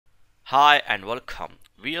Hi and welcome.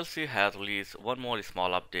 VLC has released one more small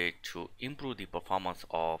update to improve the performance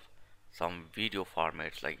of some video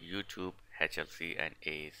formats like YouTube, HLC and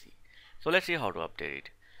AAC. So let's see how to update it.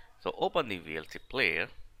 So open the VLC player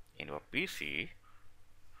in your PC.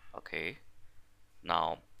 Okay.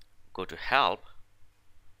 Now go to help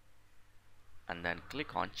and then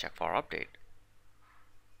click on check for update.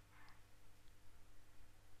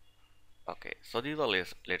 Okay. So these are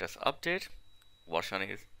latest update. Version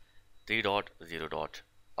is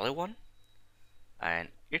 3.0.11 and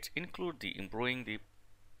it includes the improving the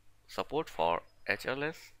support for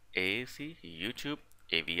HLS, AAC, YouTube,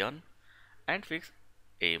 AV1 and fix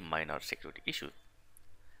a minor security issue.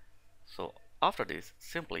 So after this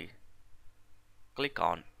simply click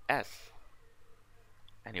on S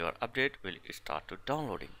and your update will start to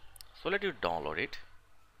downloading. So let you download it.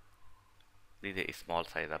 This is a small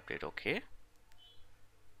size update, okay?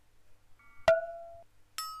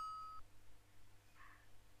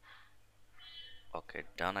 Okay,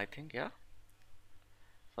 done I think, yeah.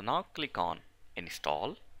 So now click on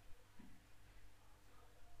install.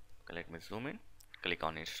 Okay, let me zoom in. Click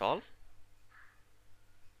on install.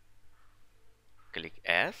 Click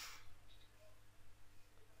S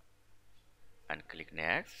and click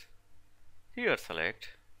next. Here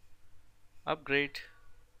select upgrade.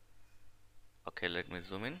 Okay, let me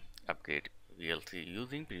zoom in. Upgrade VLC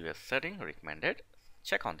using previous setting recommended.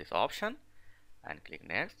 Check on this option and click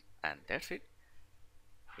next, and that's it.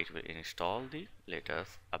 It will install the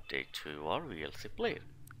latest update to your VLC player.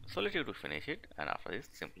 So let you to finish it, and after this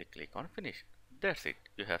simply click on finish. That's it.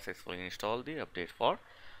 You have successfully installed the update for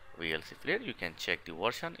VLC player. You can check the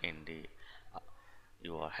version in the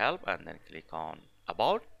your help and then click on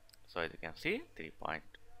about. So as you can see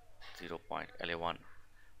 3.0.11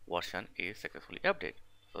 version is successfully updated.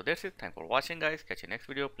 So that's it. Thanks for watching guys. Catch you next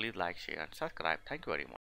video. Please like, share and subscribe. Thank you very much.